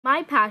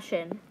My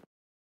passion.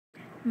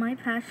 My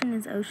passion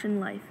is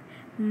ocean life.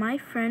 My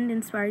friend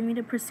inspired me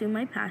to pursue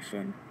my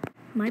passion.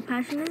 My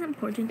passion is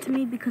important to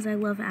me because I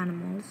love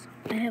animals.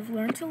 I have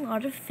learned a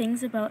lot of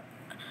things about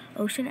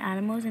ocean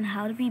animals and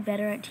how to be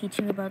better at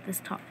teaching about this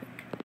topic.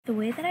 The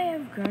way that I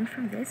have grown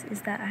from this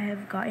is that I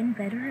have gotten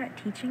better at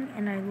teaching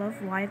and I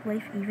love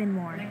wildlife even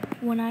more.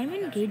 When I'm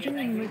engaging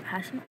in my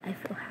passion, I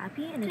feel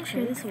happy and to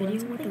share this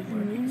video with the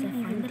world because I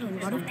find that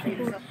a lot of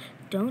people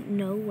don't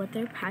know what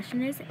their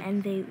passion is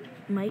and they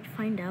might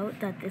find out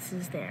that this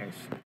is theirs.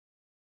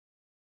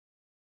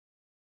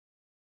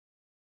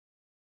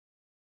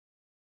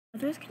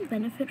 Others can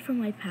benefit from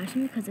my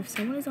passion because if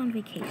someone is on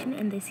vacation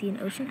and they see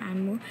an ocean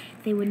animal,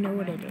 they would know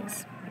what it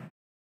is.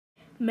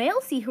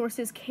 Male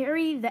seahorses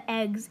carry the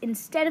eggs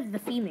instead of the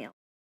female.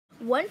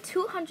 One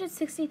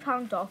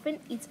 260-pound dolphin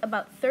eats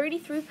about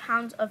 33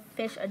 pounds of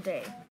fish a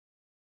day.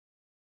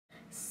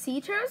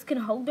 Sea turtles can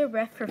hold their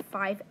breath for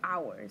 5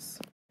 hours.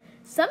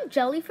 Some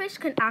jellyfish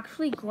can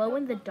actually glow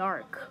in the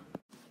dark.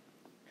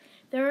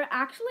 There are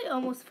actually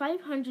almost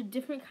 500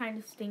 different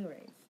kinds of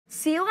stingrays.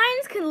 Sea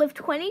lions can live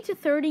 20 to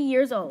 30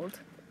 years old.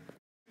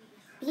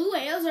 Blue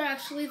whales are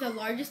actually the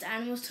largest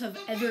animals to have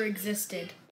ever existed.